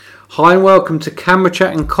Hi and welcome to Camera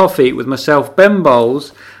Chat and Coffee with myself, Ben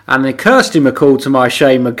Bowles, and then Kirsty McCall to my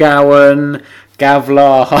Shane McGowan,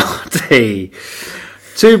 Gavlar Hardy.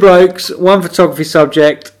 Two blokes, one photography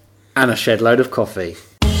subject, and a shed load of coffee.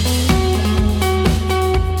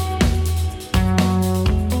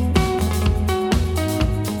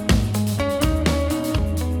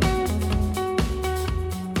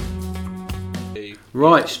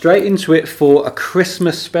 Right, straight into it for a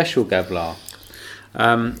Christmas special, Gavlar.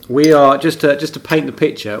 We are just to paint the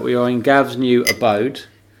picture. We are in Gav's new abode,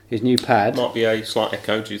 his new pad. Might be a slight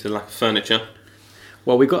echo due to the lack of furniture.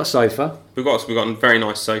 Well, we've got a sofa. We've got a very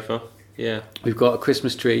nice sofa. Yeah. We've got a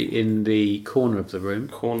Christmas tree in the corner of the room.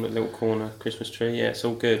 Little corner Christmas tree. Yeah, it's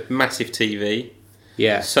all good. Massive TV.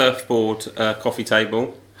 Yeah. Surfboard, coffee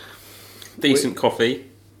table. Decent coffee.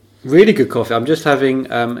 Really good coffee. I'm just having.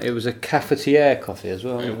 It was a cafetiere coffee as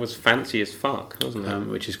well. It was fancy as fuck, wasn't it?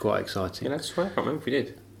 Which is quite exciting. Yeah, that's right. I can't remember if we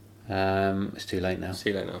did. It's too late now. It's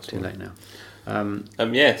too late now. Too late now.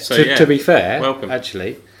 To be fair, welcome.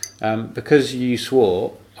 Actually, because you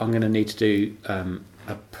swore, I'm going to need to do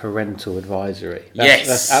a parental advisory.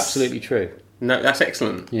 That's absolutely true. No, that's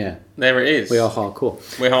excellent. Yeah, there it is. We are hardcore.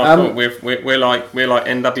 We're hardcore. We're like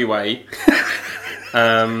NWA.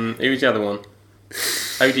 Who's the other one?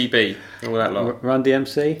 ODB. All that lot. Run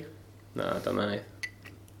DMC? No, I don't know.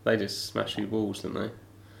 They just smash through walls, didn't they?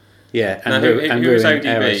 Yeah, and who was ODB?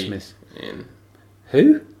 Aerosmith.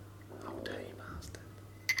 Who? Oh, dirty bastard.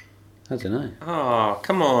 I don't know. Oh,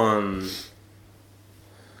 come on.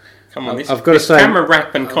 Come on, this camera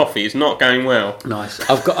wrap and coffee is not going well. Nice.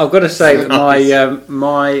 I've got to say that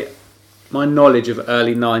my knowledge of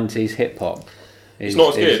early 90s hip hop is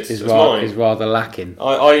rather lacking.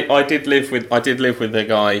 I did live with a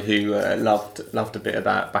guy who loved a bit of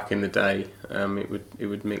that back in the day. It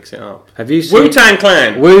would mix it up. Have you seen Wu-Tang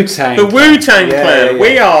Clan? Wu-Tang Clan. Yeah.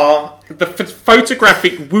 We are the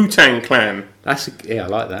photographic Wu-Tang Clan. I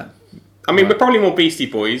like that. I mean, we're probably more Beastie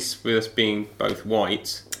Boys with us being both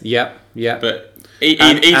white. Yep. But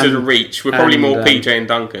ease of the reach. We're probably more PJ and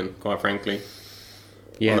Duncan, quite frankly.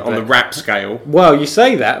 Yeah, on the rap scale. Well, you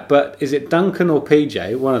say that, but is it Duncan or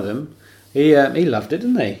PJ? One of them. He loved it,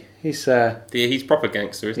 didn't he? He's proper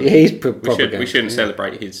gangster, isn't he? Yeah, he's proper gangster. We shouldn't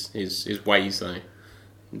celebrate his ways though.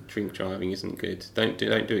 Drink driving isn't good. Don't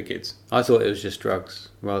do it, kids. I thought it was just drugs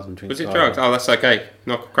rather than drink. Was it driving. drugs? Oh, that's okay.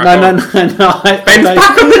 No. Ben's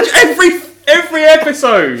back on every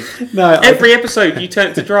episode. Every episode you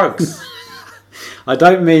turn to drugs. I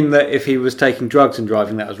don't mean that if he was taking drugs and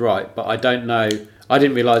driving that was right, but I don't know. I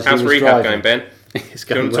didn't realise he was driving. How's rehab going, Ben? It's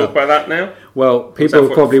going. Do you want to talk about that now? Well, people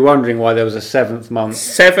are probably wondering why there was a 7th month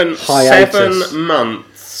hiatus. 7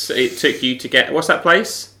 months it took you to get... What's that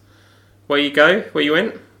place? Where you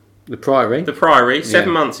went? The Priory. 7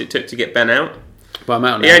 months it took to get Ben out. But I'm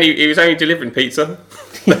out now. He was only delivering pizza.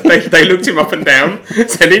 They looked him up and down,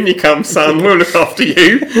 said, "In you come, son. We'll look after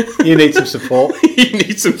you. You need some support. You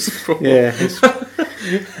need some support." Yeah,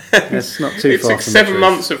 it's not too far. It took 7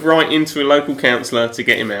 months of writing to a local councillor to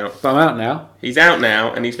get him out. But I'm out now. He's out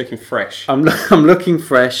now, and he's looking fresh. I'm looking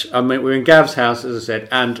fresh. I mean, we're in Gav's house, as I said,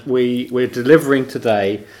 and we're delivering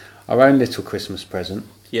today our own little Christmas present.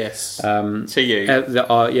 Yes, to you.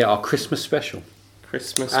 Our Christmas special.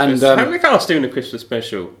 Christmas special. How many cars doing a Christmas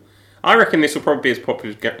special? I reckon this will probably be as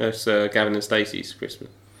popular as Gavin and Stacey's Christmas.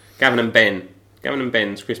 Gavin and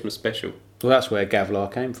Ben's Christmas special. Well, that's where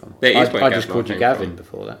Gavlar came from. I just called you Gavin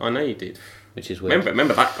before that. I know you did. Which is weird.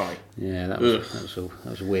 Remember that guy? Yeah, that was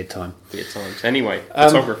a weird time. Weird times. Anyway,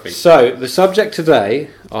 photography. So the subject today,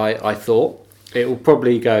 I thought it will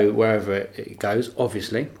probably go wherever it goes,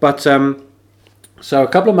 obviously, but. So a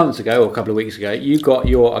couple of months ago, or a couple of weeks ago, you got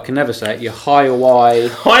your, I can never say it, your Hiawai.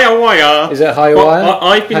 Hiawai. Is it Hiawai? Well,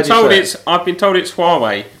 I've been told it's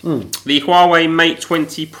Huawei. The Huawei Mate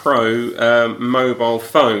 20 Pro mobile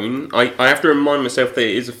phone. I have to remind myself that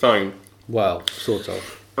it is a phone. Well, sort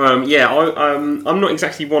of. I'm not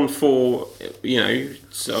exactly one for,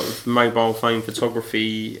 sort of mobile phone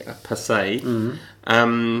photography per se.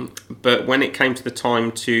 But when it came to the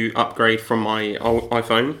time to upgrade from my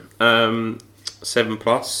iPhone 7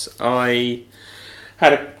 Plus, I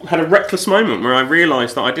had a reckless moment where I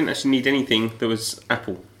realised that I didn't actually need anything that was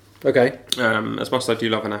Apple. Okay. As much as I do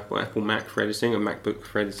love an Apple Mac for editing, a MacBook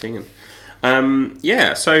for editing, and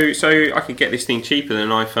so I could get this thing cheaper than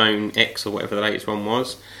an iPhone X or whatever the latest one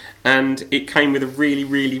was, and it came with a really,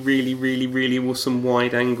 really, really, really, really awesome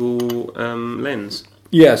wide-angle lens.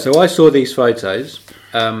 Yeah, so I saw these photos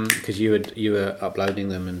because you were uploading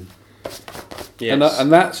them, and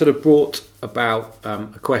and that sort of brought about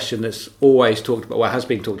a question that's always talked about, well, has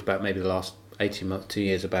been talked about maybe the last 18 months, 2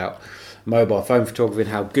 years about mobile phone photography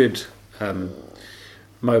and how good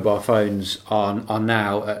mobile phones are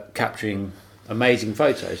now at capturing amazing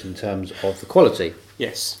photos in terms of the quality.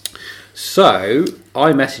 Yes. So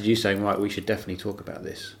I messaged you saying, right, we should definitely talk about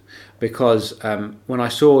this. Because when I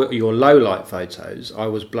saw your low light photos, I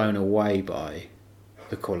was blown away by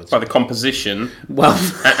the quality. By the composition. Well,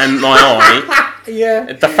 and my eye.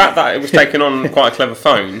 Yeah. The fact that it was taken on quite a clever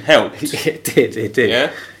phone helped. It did.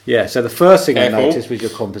 Yeah. Yeah, so the first thing Careful. I noticed was your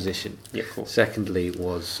composition. Yeah, cool. Secondly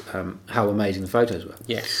was how amazing the photos were.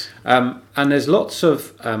 Yes. And there's lots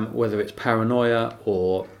of, whether it's paranoia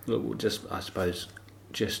or just, I suppose,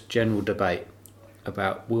 just general debate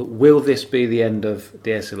about will this be the end of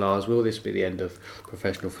DSLRs? Will this be the end of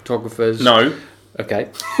professional photographers? No. Okay.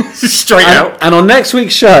 Straight out. And on next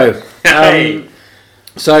week's show, Hey.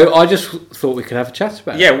 so I just thought we could have a chat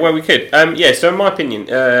about it. Yeah, well, we could. So in my opinion,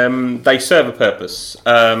 they serve a purpose.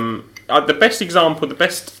 The best example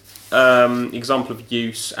of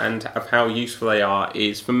use and of how useful they are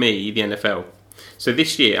is, for me, the NFL. So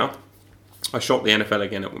this year, I shot the NFL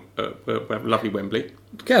again at lovely Wembley.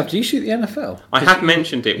 Gav, do you shoot the NFL? I have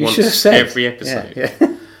mentioned it You should have once said. every episode. Yeah.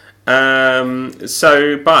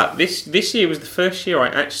 But this year was the first year I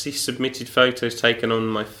actually submitted photos taken on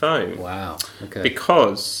my phone. Wow. Okay.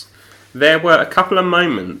 Because there were a couple of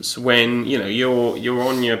moments when you're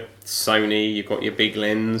on your Sony, you've got your big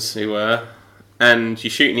lens, and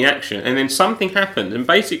you're shooting the action, and then something happened, and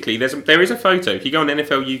basically there is a photo. If you go on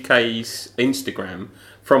NFL UK's Instagram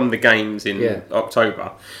from the games in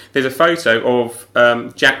October, there's a photo of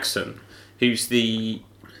Jackson, who's the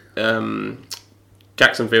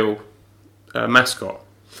Jacksonville mascot.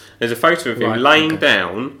 There's a photo of him laying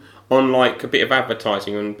down on like a bit of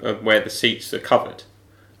advertising where the seats are covered,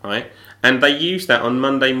 right? And they used that on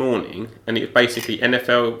Monday morning, and it was basically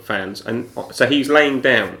NFL fans, and so he's laying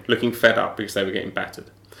down looking fed up because they were getting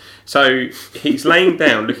battered. So he's laying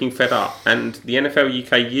down looking fed up, and the NFL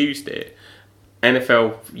UK used it.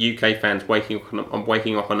 NFL UK fans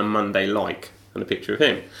waking up on a Monday and a picture of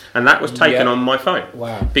him, and that was taken on my phone.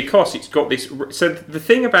 Wow! Because it's got this. So the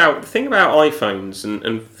thing about iPhones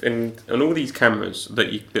and all these cameras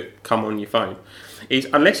that come on your phone is,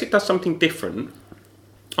 unless it does something different,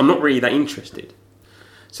 I'm not really that interested.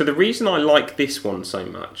 So the reason I like this one so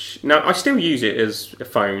much, now I still use it as a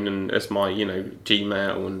phone and as my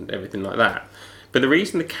Gmail and everything like that. But the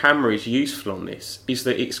reason the camera is useful on this is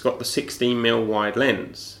that it's got the 16mm wide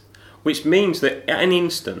lens. Which means that at an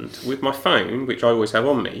instant, with my phone, which I always have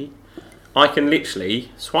on me, I can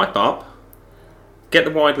literally swipe up, get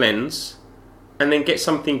the wide lens, and then get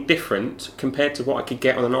something different compared to what I could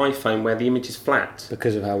get on an iPhone where the image is flat.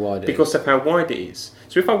 Because of how wide it is. Because of how wide it is.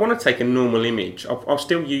 So if I want to take a normal image, I'll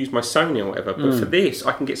still use my Sony or whatever, but for this,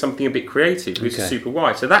 I can get something a bit creative, which is super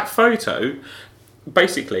wide. So that photo,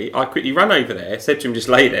 basically, I quickly ran over there, said to him, just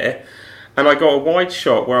lay there, and I got a wide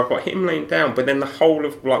shot where I've got him laying down, but then the whole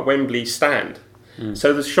of like Wembley stand.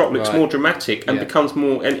 So the shot looks more dramatic and becomes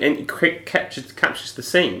more, and it captures the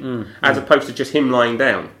scene as opposed to just him lying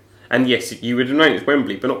down. And yes, you would have known it's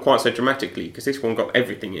Wembley, but not quite so dramatically because this one got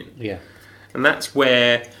everything in. Yeah, and that's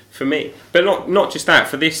where, for me, but not just that,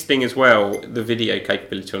 for this thing as well, the video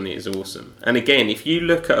capability on it is awesome. And again, if you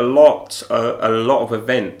look at a lot of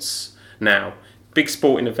events now, big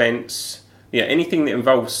sporting events. Yeah, anything that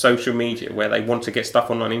involves social media where they want to get stuff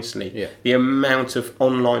online instantly, the amount of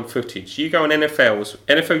online footage. You go on NFL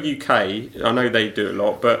UK, I know they do a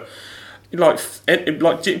lot, but like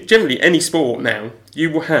generally any sport now, you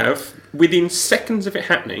will have, within seconds of it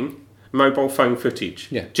happening, mobile phone footage.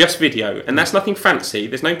 Yeah. Just video. And that's nothing fancy.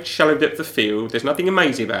 There's no shallow depth of field. There's nothing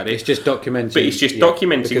amazing about it. It's just documenting. But it's just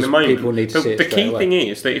documenting the moment. People need to see it the key thing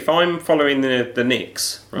is that if I'm following the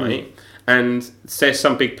Knicks, right, and there's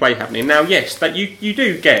some big play happening. Now, yes, that you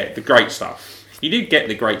do get the great stuff. You do get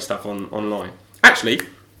the great stuff online. Actually,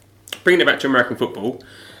 bringing it back to American football,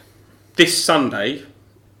 this Sunday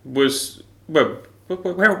was,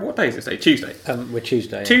 what day is it today? Tuesday. We're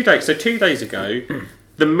Tuesday. 2 days. So 2 days ago,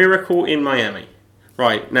 the Miracle in Miami.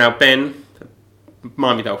 Right, now Ben,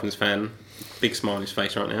 Miami Dolphins fan, big smile on his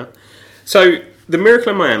face right now. So, the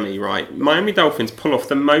Miracle in Miami, right, Miami Dolphins pull off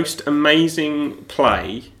the most amazing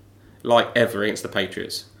play like ever against the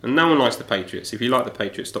Patriots. And no one likes the Patriots. If you like the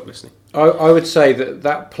Patriots, stop listening. I would say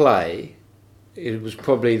that play, it was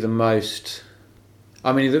probably the most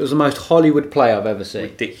I mean, it was the most Hollywood play I've ever seen.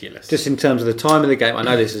 Ridiculous. Just in terms of the time of the game. I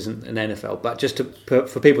know this isn't an NFL, but just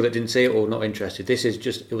for people that didn't see it or not interested,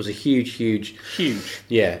 it was a huge.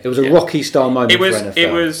 Yeah, it was a Rocky style moment for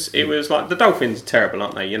NFL. It was like the Dolphins are terrible,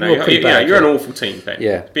 aren't they? You know, Bad, you're an awful team, Ben.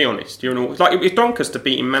 Yeah. Be honest, you're an awful. Like it was Donkers to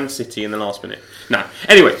beating Man City in the last minute. No.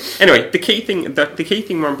 Anyway, the key thing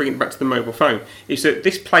when I'm bringing it back to the mobile phone is that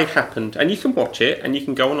this play happened, and you can watch it, and you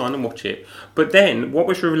can go online and watch it. But then, what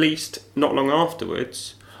was released not long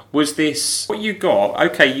afterwards was this. What you got?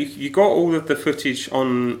 Okay, you got all of the footage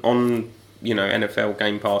on NFL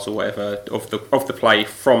Game Pass or whatever of the play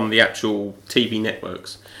from the actual TV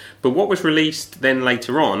networks. But what was released then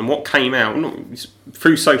later on, and what came out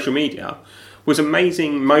through social media, was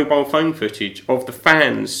amazing mobile phone footage of the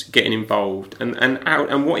fans getting involved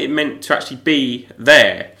and what it meant to actually be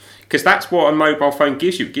there. Because that's what a mobile phone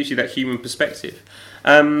gives you. It gives you that human perspective.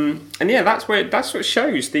 That's what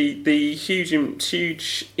shows the huge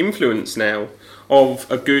influence now of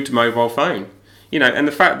a good mobile phone. You know, and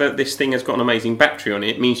the fact that this thing has got an amazing battery on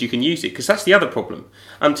it means you can use it. Because that's the other problem.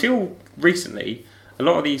 Until recently, a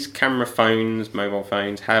lot of these camera phones, mobile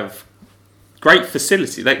phones, have great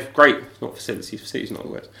facilities. They have great, not facilities. Facilities is not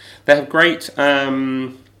the word. They have great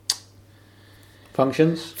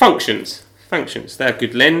functions. They have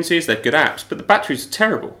good lenses, they have good apps, but the batteries are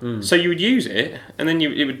terrible. So you would use it, and then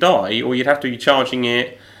it would die, or you'd have to be charging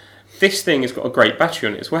it. This thing has got a great battery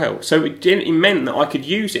on it as well. So it meant that I could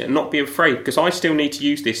use it and not be afraid, because I still need to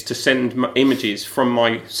use this to send images from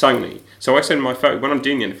my Sony. So I send my phone, when I'm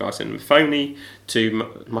doing the NFL, I send my Phony to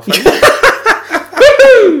my phone.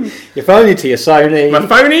 Your Phony to your Sony. My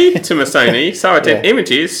Phony to my Sony. So I did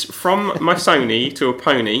images from my Sony to a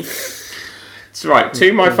pony. That's right,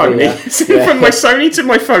 to my Phony. From my Sony to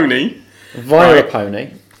my Phony. Via a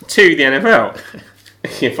pony. To the NFL.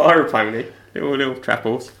 Via a pony. Little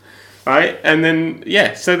trapples. Right, and then,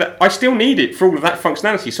 so that I still need it for all of that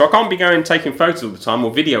functionality. So I can't be going taking photos all the time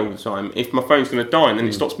or video all the time if my phone's going to die, and then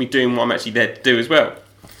it stops me doing what I'm actually there to do as well.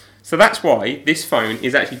 So that's why this phone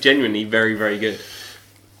is actually genuinely very, very good.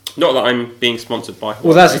 Not that I'm being sponsored by Huawei.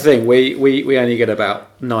 Well, that's the thing. We only get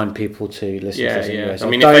about 9 people to listen to us anyway. So I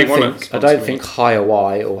mean, I don't think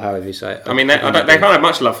Huawei, or however you say it. I mean, they can't have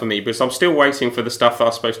much love for me, because I'm still waiting for the stuff that I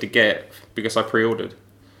was supposed to get because I pre-ordered.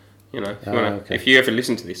 You know, if you ever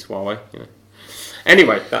listen to this, Huawei. You know.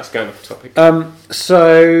 Anyway, that's going off topic.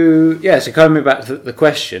 So coming back to the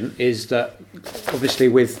question is that obviously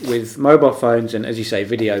with mobile phones and, as you say,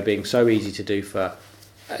 video being so easy to do for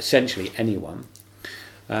essentially anyone,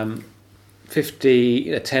 10,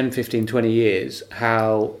 15, 20 years,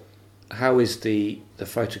 how is the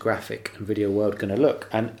photographic and video world going to look?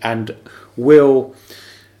 And will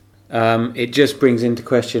it just brings into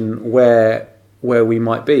question where we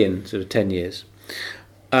might be in sort of 10 years?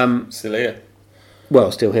 Still here.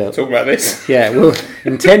 Well, still here. Talk about this. Yeah, well,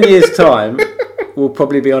 in 10 years' time, we'll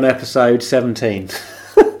probably be on episode 17.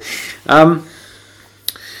 So,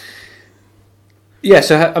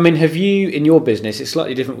 I mean, have you, in your business, it's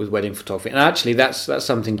slightly different with wedding photography, and actually that's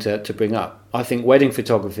something to bring up. I think wedding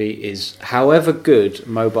photography is, however good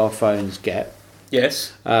mobile phones get,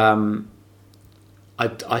 yes, I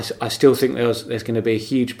still think there's going to be a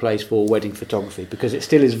huge place for wedding photography, because it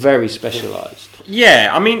still is very specialised.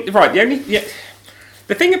 Yeah, I mean, right,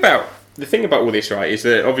 the thing about all this, right, is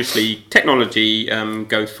that obviously technology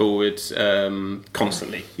goes forward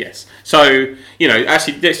constantly. Yes. So,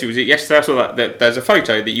 actually, yesterday I saw that there's a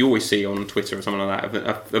photo that you always see on Twitter or something like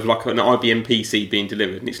that of like an IBM PC being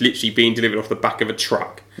delivered, and it's literally being delivered off the back of a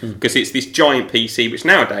truck, because it's this giant PC which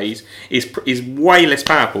nowadays is way less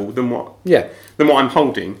powerful than what I'm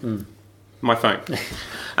holding. My phone.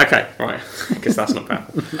 Okay, right, because that's not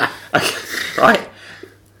powerful. Okay, right.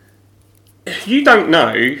 You don't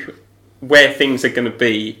know where things are going to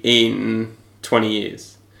be in 20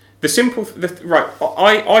 years.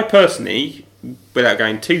 I personally, without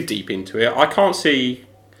going too deep into it, I can't see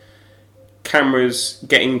cameras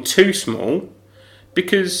getting too small,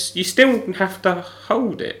 because you still have to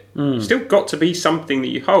hold it. You've still got to be something that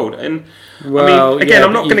you hold. And well, I mean, again,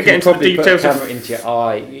 I'm not going to get into the details. Put a camera into your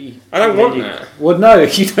eye. I don't want that. Well, no,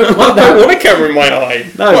 you don't want that. I don't want a camera in my eye.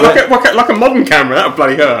 No, like a modern camera, that would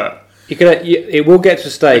bloody hurt. It will get to a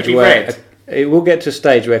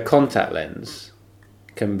stage where contact lens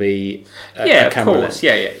can be a camera lens.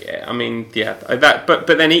 Yeah. I mean, that. But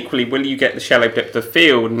then equally, will you get the shallow depth of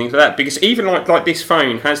field and things like that? Because even like this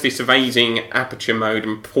phone has this amazing aperture mode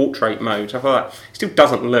and portrait mode, stuff like that. It still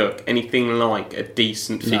doesn't look anything like a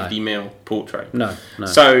decent 50mm portrait. No.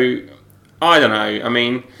 So I don't know. I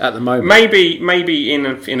mean, at the moment, maybe in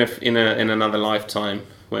another lifetime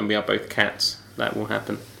when we are both cats, that will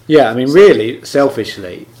happen. Yeah, I mean, really,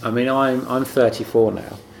 selfishly, I mean, I'm 34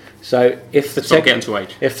 now. So if the Stop getting to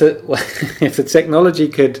age. if the technology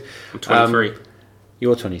could, I'm 23.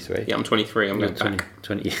 You're 23. Yeah, I'm 23. I'm going 20, back.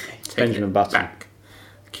 20 Benjamin Button. Back.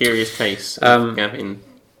 Curious case of Gavin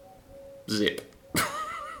Zip.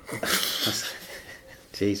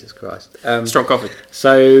 Jesus Christ. Strong coffee.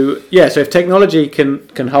 So if technology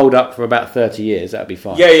can hold up for about 30 years, that'd be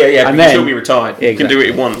fine. Yeah. And But then you'll be retired. You can do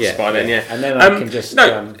it once by then. Yeah. And then I can just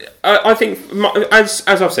I think, as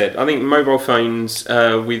I've said, I think mobile phones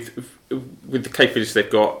with the capabilities they've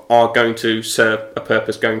got are going to serve a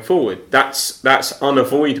purpose going forward. That's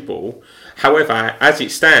unavoidable. However, as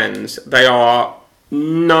it stands, they are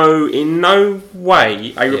in no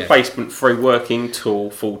way a replacement for a working tool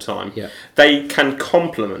full time. Yeah. They can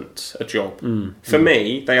complement a job. For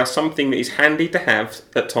me, they are something that is handy to have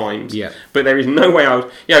at times. Yeah. But there is no way I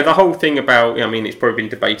would. The whole thing about. I mean, it's probably been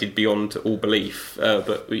debated beyond all belief.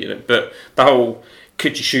 But the whole.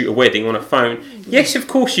 Could you shoot a wedding on a phone? Yes, of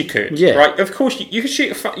course you could. Yeah. Right. Of course you could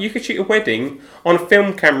shoot a wedding on a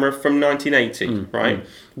film camera from 1980. Right.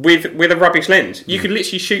 With a rubbish lens. You could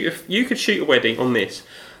literally shoot a wedding on this,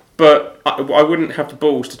 but I wouldn't have the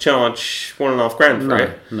balls to charge $1,500 for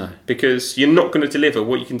it. No. Because you're not going to deliver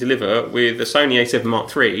what you can deliver with a Sony A7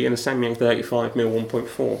 Mark III and a Samyang 35mm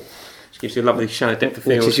 1.4. Gives you a lovely shallow depth of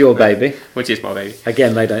field. Which is your baby. Which is my baby.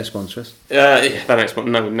 Again, they don't sponsor us. They don't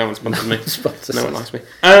sponsor. No one sponsors me. No one likes me.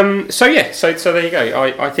 So there you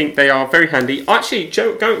go. I think they are very handy. Actually,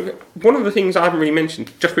 Joe, one of the things I haven't really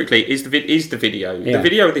mentioned, just quickly, is the video. Yeah. The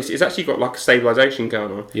video of this is actually got like a stabilisation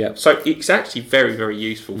going on. Yeah. So it's actually very, very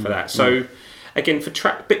useful for that. So again,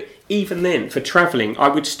 but even then, for travelling, I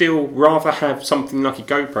would still rather have something like a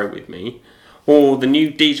GoPro with me. Or the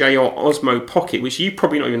new DJI Osmo Pocket, which you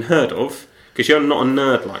probably not even heard of, because you're not a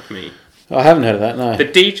nerd like me. I haven't heard of that, no. The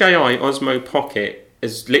DJI Osmo Pocket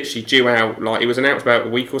is literally due out, it was announced about a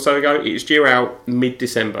week or so ago. It's due out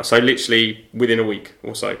mid-December, so literally within a week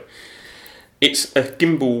or so. It's a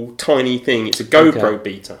gimbal, tiny thing. It's a GoPro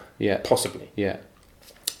beta, possibly. Yeah.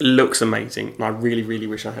 It looks amazing, and I really, really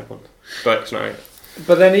wish I had one. But it's no.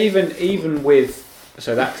 But then even with...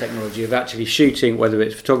 So that technology of actually shooting, whether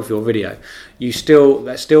it's photography or video,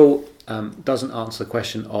 that still doesn't answer the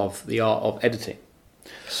question of the art of editing.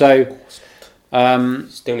 So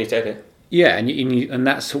still need to edit. Yeah, and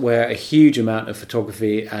that's where a huge amount of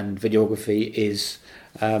photography and videography is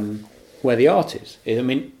where the art is. I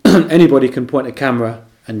mean, anybody can point a camera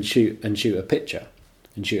and shoot a picture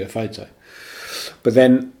and shoot a photo, but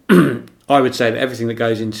then. I would say that everything that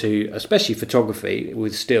goes into, especially photography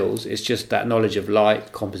with stills, is just that knowledge of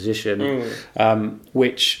light, composition,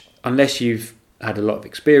 which, unless you've had a lot of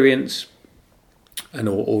experience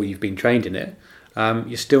or you've been trained in it,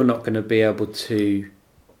 you're still not going to be able to,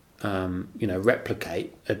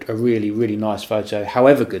 replicate a really, really nice photo,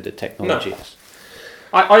 however good the technology is.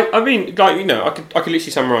 I mean, I could literally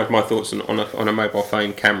summarise my thoughts on a mobile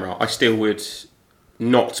phone camera. I still would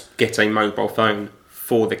not get a mobile phone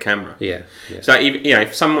for the camera. Yeah. So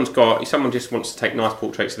if someone just wants to take nice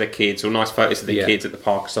portraits of their kids or nice photos of their kids at the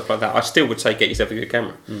park and stuff like that, I still would say get yourself a good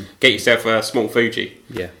camera. Get yourself a small Fuji.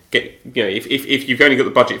 Yeah. If you've only got the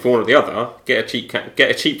budget for one or the other, get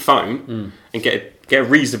a cheap phone and get a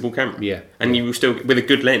reasonable camera. Yeah. And you will still with a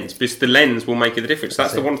good lens, because the lens will make the difference.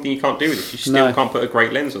 That's the one thing you can't do with this. You still can't put a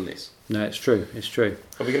great lens on this. No, it's true.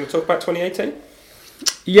 Are we going to talk about 2018?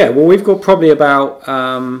 Yeah. Well, we've got probably about.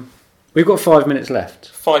 We've got 5 minutes left.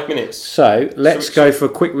 5 minutes. So let's go for a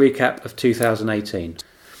quick recap of 2018.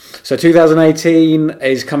 So 2018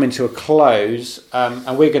 is coming to a close,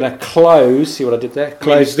 and we're going to close. See what I did there?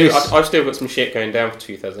 This. I've still got some shit going down for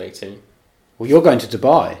 2018. Well, you're going to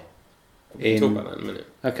Dubai. We'll talk about that in a minute.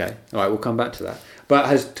 Okay. All right. We'll come back to that. But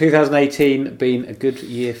has 2018 been a good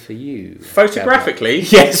year for you? Photographically?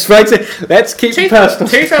 Yes. Let's keep it personal.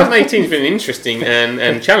 2018 has been an interesting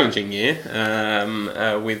and challenging year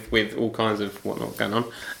with all kinds of whatnot going on.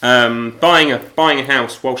 Buying a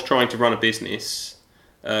house whilst trying to run a business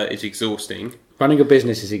is exhausting. Running a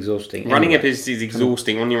business is exhausting. Running a business is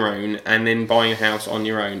exhausting on your own, and then buying a house on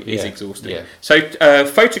your own is exhausting. Yeah. So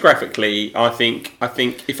photographically, I think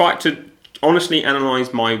if I had to honestly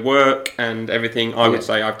analyse my work and everything, I would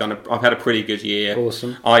say I've had a pretty good year.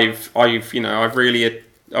 Awesome. I've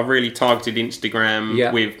really targeted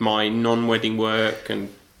Instagram with my non-wedding work and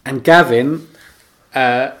Gavin.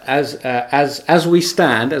 As we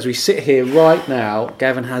sit here right now,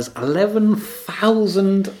 Gavin has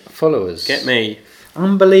 11,000 followers. Get me.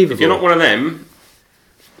 Unbelievable. If you're not one of them,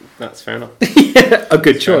 That's fair enough. A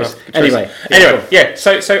good choice. Anyway.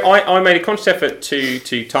 So I made a conscious effort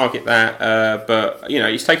to target that, but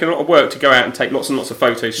it's taken a lot of work to go out and take lots and lots of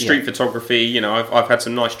photos. Street photography. I've had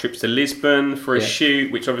some nice trips to Lisbon for a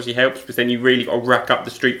shoot, which obviously helps. But then you really got to rack up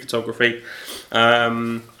the street photography.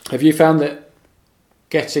 Have you found that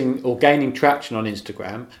getting or gaining traction on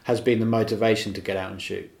Instagram has been the motivation to get out and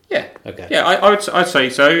shoot? Yeah. Okay. Yeah, I'd say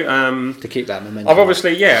so. To keep that momentum. I've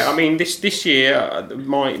obviously, I mean, this year,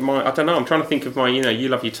 my I don't know. I'm trying to think of my, you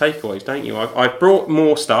love your takeaways, don't you? I've brought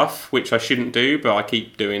more stuff, which I shouldn't do, but I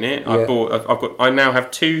keep doing it. Yeah. I now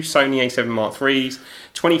have 2 Sony A7 Mark IIIs.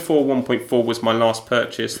 24 1.4 was my last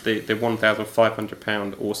purchase. The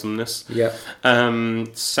 £1,500 awesomeness. Yeah.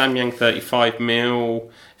 Samyang 35mm,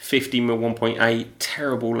 50mm 1.8,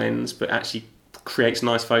 terrible lens, but actually creates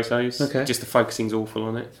nice photos. Okay. Just the focusing's awful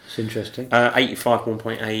on it. It's interesting. 85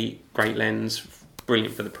 1.8, great lens,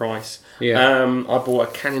 brilliant for the price. Yeah. I bought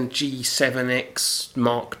a Canon G7X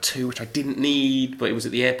Mark II, which I didn't need, but it was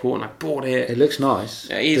at the airport and I bought it. It looks nice.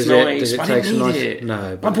 It is nice. I didn't need it.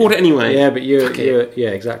 No, I bought it anyway. Yeah, but you're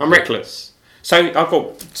exactly. I'm reckless. So I've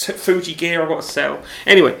got Fuji gear I've got to sell.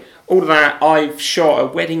 Anyway, all of that. I've shot a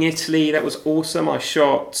wedding in Italy. That was awesome. I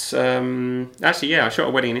shot I shot a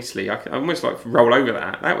wedding in Italy. I almost like roll over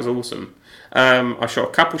that. That was awesome. I shot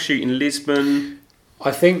a couple shoot in Lisbon.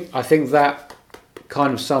 I think that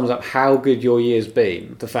kind of sums up how good your year's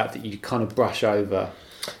been. The fact that you kind of brush over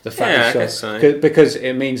the fact I guess so. because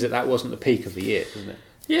it means that wasn't the peak of the year, doesn't it?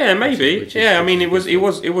 Yeah, maybe. I mean, it was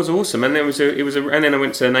awesome, and and then I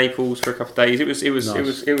went to Naples for a couple of days. It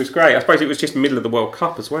was great. I suppose it was just middle of the World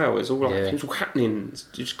Cup as well. It was all it was all happening. It was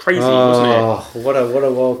just crazy, wasn't it? Oh, what a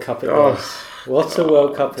World Cup it was! What a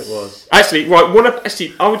World Cup it was! Actually, right.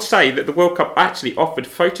 I would say that the World Cup actually offered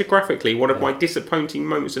photographically one of my disappointing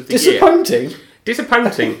moments of the year.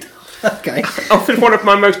 Disappointing. Okay. Offered one of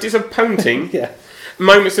my most disappointing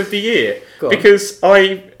moments of the year because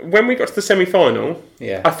when we got to the semi-final,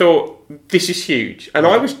 I thought this is huge, and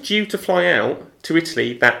I was due to fly out to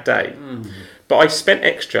Italy that day, but I spent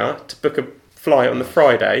extra to book a flight on the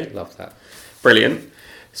Friday. Love that. Brilliant.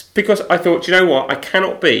 It's because I thought, do you know what? I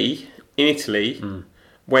cannot be in Italy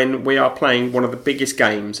when we are playing one of the biggest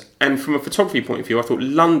games, and from a photography point of view, I thought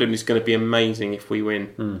London is going to be amazing if we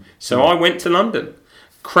win. So I went to London,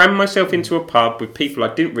 crammed myself into a pub with people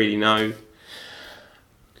I didn't really know,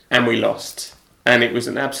 and we lost. And it was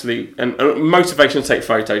an absolute... And motivation to take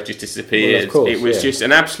photos just disappeared. Well, of course, it was just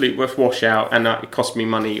an absolute washout, and it cost me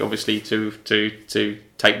money, obviously, to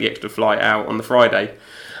take the extra flight out on the Friday.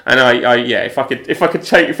 And if I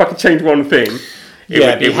could change one thing,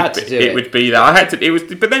 it would be that I had to. It was,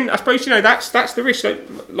 but then I suppose that's the risk.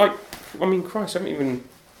 Like I mean, Christ, I haven't even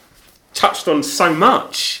touched on so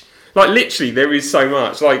much. Like literally, there is so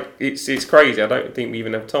much. Like it's crazy. I don't think we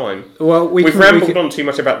even have time. Well, we've rambled on too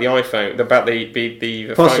much about the iPhone, about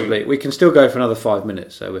the possibly. Phone. We can still go for another 5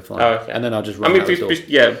 minutes, so we're fine. Oh, okay. And then I'll just run out the door.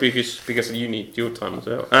 Because you need your time as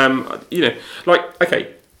well.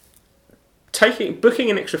 Booking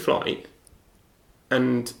an extra flight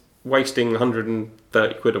and wasting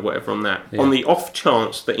 130 quid or whatever on that, on the off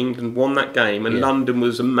chance that England won that game and London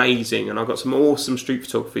was amazing, and I got some awesome street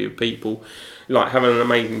photography of people like having an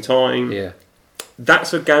amazing time. Yeah,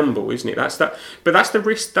 that's a gamble, isn't it? But that's the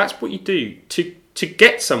risk. That's what you do to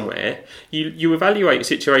get somewhere. You evaluate the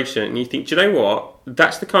situation and you think, do you know what?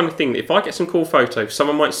 That's the kind of thing that if I get some cool photos,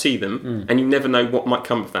 someone might see them, and you never know what might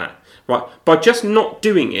come of that. Right, by just not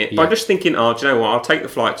doing it, by just thinking, do you know what? I'll take the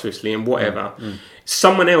flight to Italy and whatever.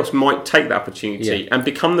 Someone else might take that opportunity and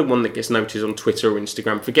become the one that gets noticed on Twitter or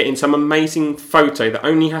Instagram for getting some amazing photo that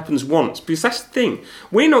only happens once. Because that's the thing,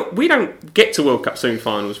 we don't get to World Cup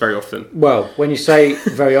semi-finals very often. Well, when you say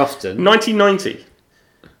very often, 1990.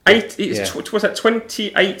 Was that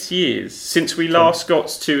 28 years since we last got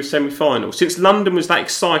to a semi-final? Since London was that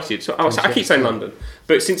excited. So I keep saying London,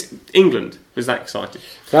 but since England was that excited.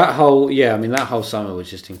 That whole summer was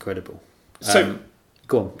just incredible. So,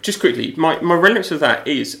 go on. Just quickly, my relevance of that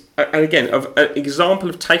is, and again, of an example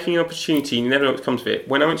of taking an opportunity, you never know what comes of it.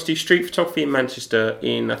 When I went to do street photography in Manchester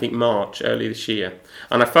in, I think, March, earlier this year,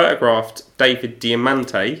 and I photographed David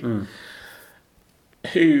Diamante,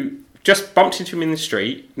 who... just bumped into him in the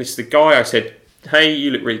street. This is the guy I said, hey, you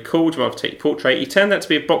look really cool, do you want to take your portrait? He turned out to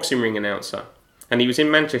be a boxing ring announcer. And he was in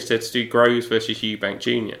Manchester to do Groves versus Eubank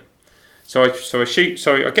Jr. So I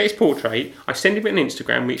get his portrait, I send him an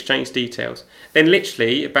Instagram, we exchange details. Then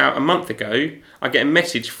literally, about a month ago, I get a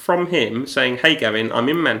message from him saying, hey Gavin, I'm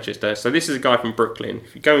in Manchester. So this is a guy from Brooklyn.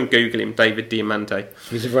 If you go and Google him, David Diamante.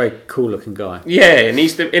 He's a very cool looking guy. Yeah, and he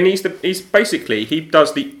does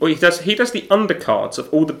the undercards of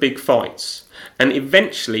all the big fights. and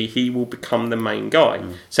eventually he will become the main guy.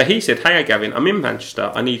 So he said, "Hey, Gavin, I'm in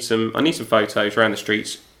Manchester. I need some photos around the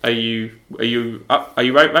streets. Are you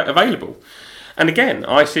available?" And again,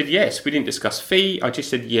 I said yes. We didn't discuss fee. I just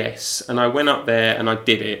said yes, and I went up there and I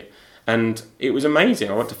did it, and it was amazing.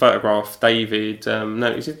 I went to photograph David. No,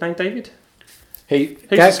 is his name David?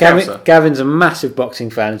 Gavin's a massive boxing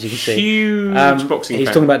fan, as you can see. Huge boxing fan. He's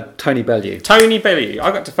talking about Tony Bellew. Tony Bellew.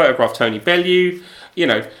 I got to photograph Tony Bellew,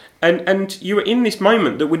 and you were in this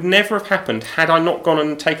moment that would never have happened had I not gone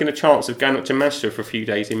and taken a chance of going up to Manchester for a few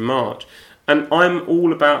days in March. And I'm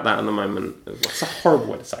all about that at the moment. It's a horrible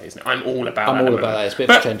way to say, isn't it? I'm all about that. It's a bit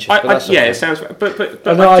pretentious. But that's okay. Yeah, it sounds. But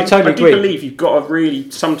I totally agree. I do believe you've got to really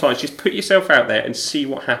sometimes just put yourself out there and see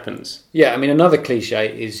what happens. Yeah, I mean, another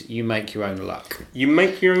cliche is you make your own luck. You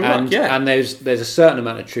make your own luck. Yeah, and there's a certain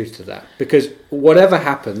amount of truth to that, because whatever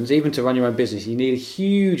happens, even to run your own business, you need a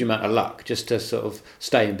huge amount of luck just to sort of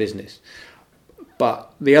stay in business.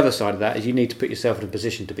 But the other side of that is you need to put yourself in a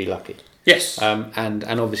position to be lucky. Yes. And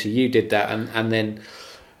obviously you did that, and then,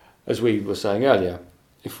 as we were saying earlier,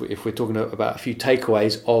 if we're talking about a few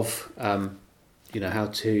takeaways of how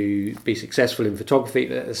to be successful in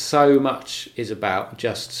photography, so much is about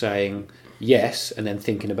just saying yes and then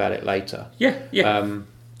thinking about it later. Yeah.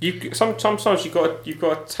 Sometimes you've got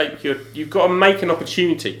to make an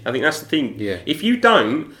opportunity. I think that's the thing. Yeah. If you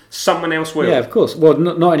don't, someone else will. Yeah, of course. Well,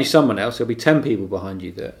 not only someone else, there'll be 10 people behind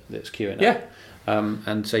you that's queuing up. Yeah.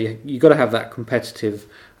 And so you've got to have that competitive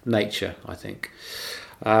nature, I think.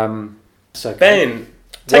 So Ben,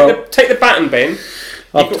 take the baton, Ben.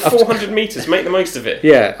 You've got 400 metres. Make the most of it.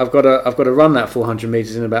 Yeah, I've got to run that 400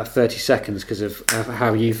 metres in about 30 seconds because of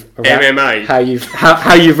how you've MMA.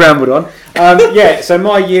 how you've rambled on. So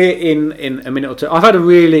my year in a minute or two. I've had a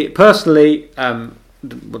really personally. Don't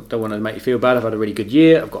want to make you feel bad. I've had a really good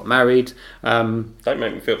year. I've got married. Don't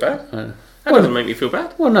make me feel bad. That doesn't make me feel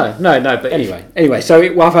bad. Well, no. But anyway. So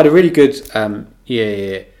I've had a really good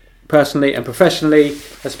year. Personally and professionally,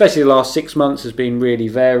 especially the last 6 months, has been really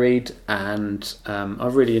varied, and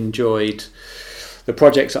I've really enjoyed the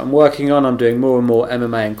projects that I'm working on. I'm doing more and more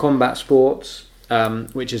MMA and combat sports,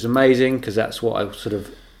 which is amazing because that's what I sort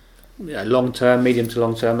of long term, medium to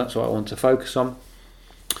long term. That's what I want to focus on,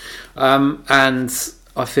 and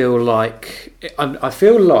I feel like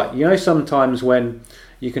sometimes when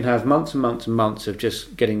you can have months and months and months of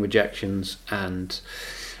just getting rejections and.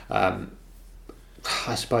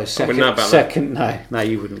 I suppose second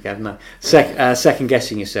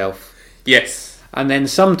guessing yourself. Yes. And then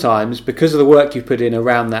sometimes, because of the work you put in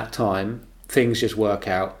around that time, things just work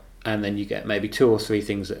out, and then you get maybe 2 or 3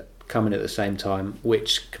 things that come in at the same time,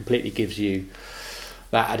 which completely gives you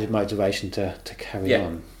that added motivation to carry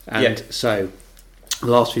on. And so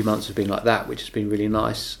the last few months have been like that, which has been really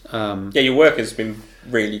nice. Your work has been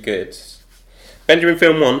really good. Benjamin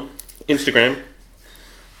Film 1, Instagram.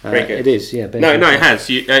 Very good. It is, yeah. No, it has.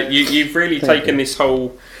 You've really taken this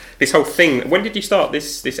whole thing. When did you start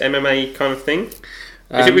this MMA kind of thing?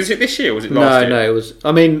 Was it this year? Or was it last year? No. It was.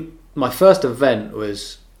 I mean, my first event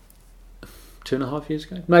was 2.5 years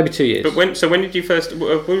ago, maybe 2 years. But when did you first? Who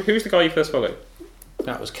was the guy you first followed?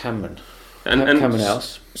 That was Cameron. And Cameron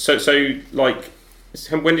Else. So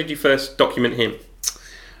when did you first document him?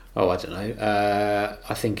 Oh, I don't know.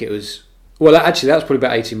 I think it was. Well, actually, that was probably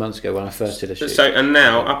about 18 months ago when I first did a shoot. So, and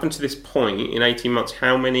now, up until this point, in 18 months,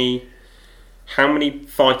 how many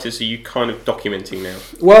fighters are you kind of documenting now?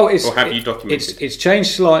 Well, or have you documented? It's changed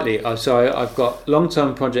slightly. So I've got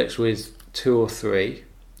long-term projects with two or three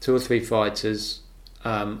fighters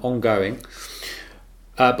ongoing.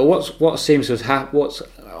 But what seems to what's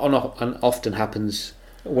on often happens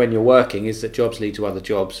when you're working is that jobs lead to other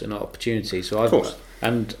jobs and opportunities. So of course.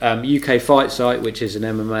 And UK Fight Site, which is an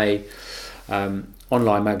MMA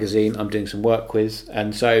online magazine, I'm doing some work with,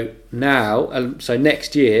 and so now, so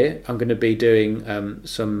next year I'm going to be doing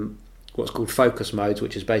some what's called focus modes,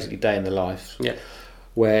 which is basically day in the life,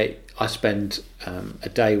 where I spend a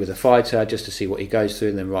day with a fighter just to see what he goes through,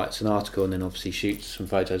 and then writes an article, and then obviously shoots some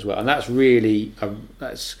photos as well. And that's really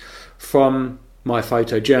that's from my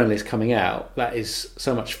photojournalist coming out. That is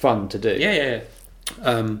so much fun to do.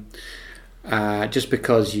 Just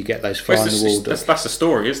because you get those fly on the wall. That's the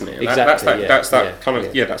story, isn't it? Exactly. That's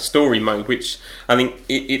that story mode, which I think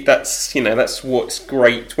that's what's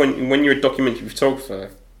great when you're a documentary photographer,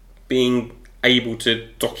 being able to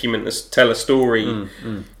tell a story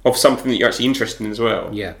of something that you're actually interested in as well.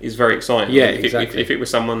 Is very exciting. Exactly. If it was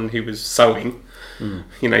someone who was sewing,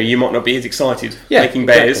 you might not be as excited making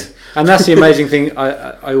bears. Exactly. And that's the amazing thing.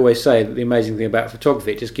 I always say that the amazing thing about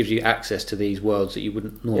photography, it just gives you access to these worlds that you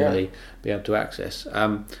wouldn't normally be able to access,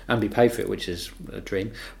 and be paid for it, which is a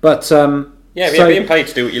dream. But Yeah, being paid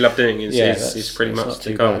to do what you love doing is pretty that's much not the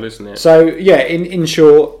too goal, bad. isn't it? So yeah, in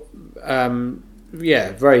short,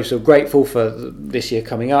 very sort of grateful for this year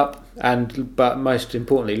coming up, but most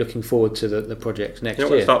importantly, looking forward to the projects next You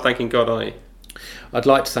know, year. start thanking God, are you? I'd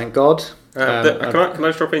like to thank God. Can I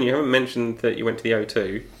just drop in? You haven't mentioned that you went to the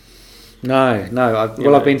O2. No.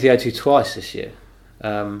 I've been to the O2 twice this year.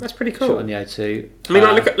 That's pretty cool. Shot on the O2. I mean,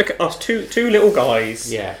 look at us, two little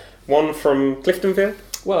guys. Yeah. One from Cliftonville.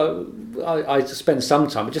 Well, I spend some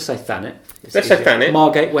time, but just say Thanet. Let's say Thanet.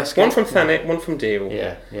 Margate, Westgate. One from Thanet, one from Deal.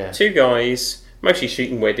 Yeah. Two guys, mostly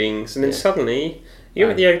shooting weddings, and then suddenly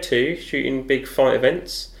you're at the O2 shooting big fight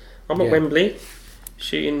events. I'm at Wembley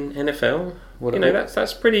shooting NFL.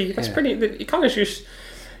 That's pretty. You kind of just,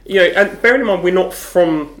 and bearing in mind we're not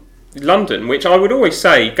from London, which I would always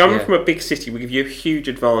say, coming from a big city will give you a huge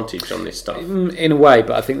advantage on this stuff. In a way,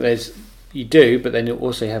 but I think you do, but then you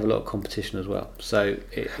also have a lot of competition as well. So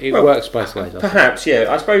it works both ways. Perhaps,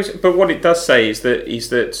 I suppose. But what it does say is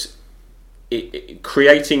that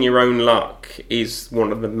creating your own luck is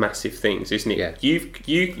one of the massive things, isn't it? Yeah.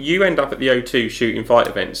 You end up at the O2 shooting fight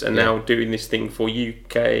events and now doing this thing for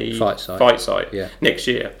UK Fight Site next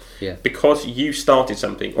year. Yeah. Because you started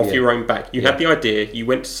something off your own back. You had the idea, you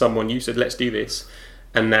went to someone, you said, let's do this,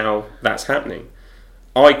 and now that's happening.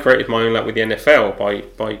 I created my own luck with the NFL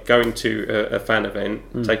by going to a fan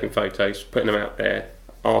event, taking photos, putting them out there,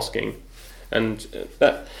 asking, and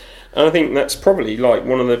I think that's probably like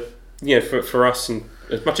one of the for us, and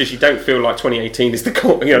as much as you don't feel like 2018 is the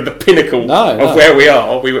pinnacle of where we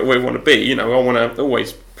are, we want to be. I want to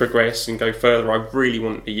always progress and go further. I really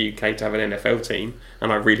want the UK to have an NFL team,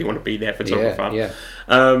 and I really want to be their photographer. Yeah.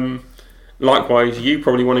 Likewise, you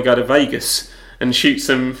probably want to go to Vegas and shoot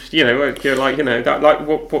some, don't know.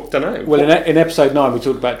 Well, in episode 9, we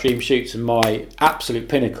talked about dream shoots and my absolute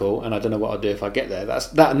pinnacle, and I don't know what I'll do if I get there. That's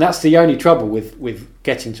the only trouble with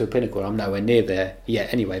getting to a pinnacle. I'm nowhere near there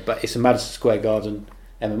yet, anyway. But it's a Madison Square Garden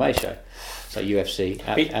MMA show, so UFC.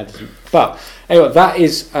 But anyway, that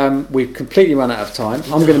is we've completely run out of time.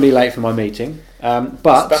 I'm going to be late for my meeting.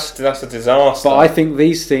 But that's a disaster. But I think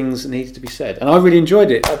these things need to be said, and I really enjoyed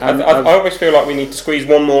it. I always feel like we need to squeeze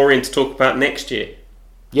one more in to talk about next year.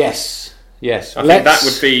 Yes. I think that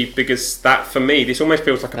would be, because that, for me, this almost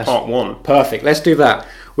feels like a part one. Perfect. Let's do that.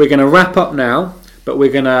 We're going to wrap up now, but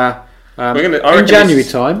we're going to in January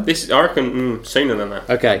time. I reckon sooner than that.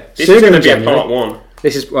 Okay, this is going to be a part one.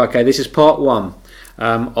 This is part one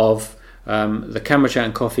of the Camera Chat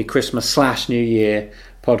and Coffee Christmas / New Year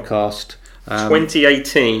podcast.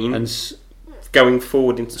 2018 and going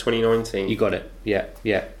forward into 2019. You got it.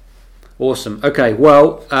 Yeah. Awesome. Okay.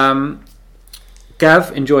 Well,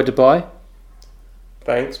 Gav, enjoy Dubai.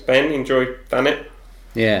 Thanks, Ben. Enjoy Thanet.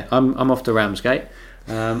 Yeah, I'm off to Ramsgate,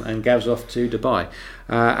 and Gav's off to Dubai.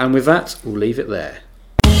 And with that, we'll leave it there.